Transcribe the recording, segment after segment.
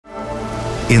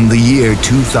In the year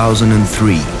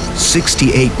 2003,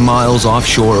 68 miles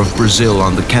offshore of Brazil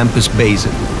on the Campos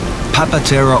Basin, Papa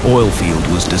Terra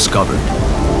oilfield was discovered.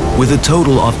 With a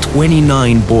total of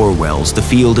 29 bore wells, the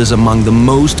field is among the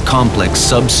most complex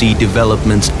subsea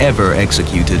developments ever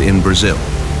executed in Brazil.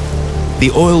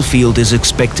 The oil field is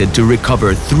expected to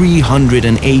recover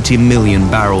 380 million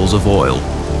barrels of oil,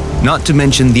 not to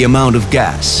mention the amount of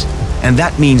gas. And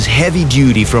that means heavy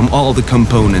duty from all the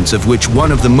components, of which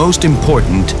one of the most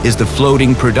important is the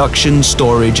floating production,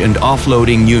 storage and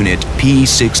offloading unit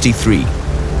P-63.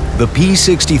 The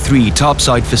P-63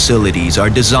 topside facilities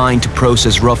are designed to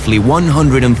process roughly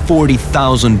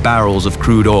 140,000 barrels of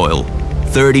crude oil,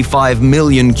 35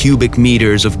 million cubic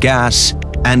meters of gas,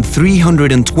 and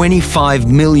 325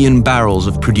 million barrels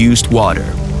of produced water.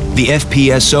 The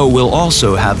FPSO will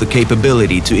also have the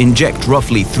capability to inject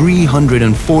roughly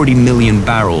 340 million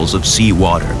barrels of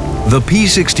seawater. The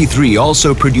P-63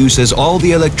 also produces all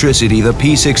the electricity the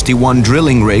P-61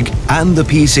 drilling rig and the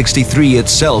P-63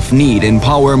 itself need in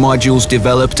power modules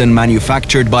developed and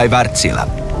manufactured by Wärtsilä.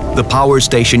 The power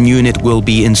station unit will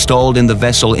be installed in the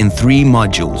vessel in 3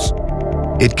 modules.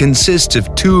 It consists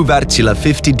of 2 Wärtsilä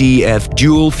 50DF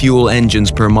dual-fuel engines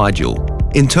per module.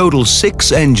 In total,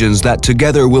 6 engines that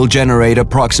together will generate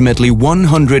approximately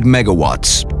 100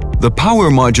 megawatts. The power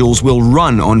modules will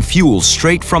run on fuel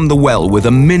straight from the well with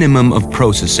a minimum of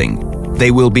processing.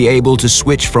 They will be able to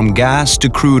switch from gas to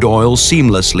crude oil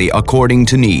seamlessly according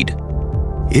to need.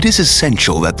 It is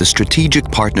essential that the strategic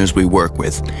partners we work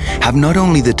with have not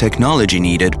only the technology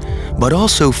needed, but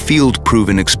also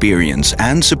field-proven experience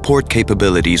and support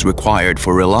capabilities required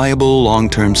for reliable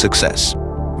long-term success.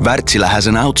 Wärtsilä has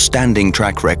an outstanding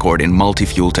track record in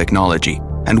multi-fuel technology,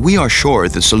 and we are sure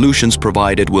the solutions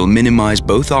provided will minimize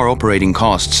both our operating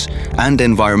costs and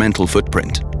environmental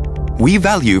footprint. We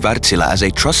value Wärtsilä as a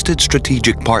trusted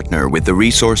strategic partner with the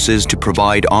resources to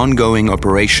provide ongoing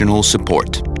operational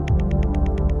support.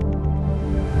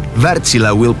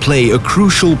 Wärtsilä will play a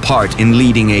crucial part in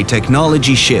leading a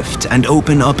technology shift and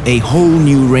open up a whole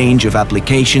new range of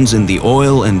applications in the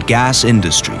oil and gas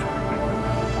industry.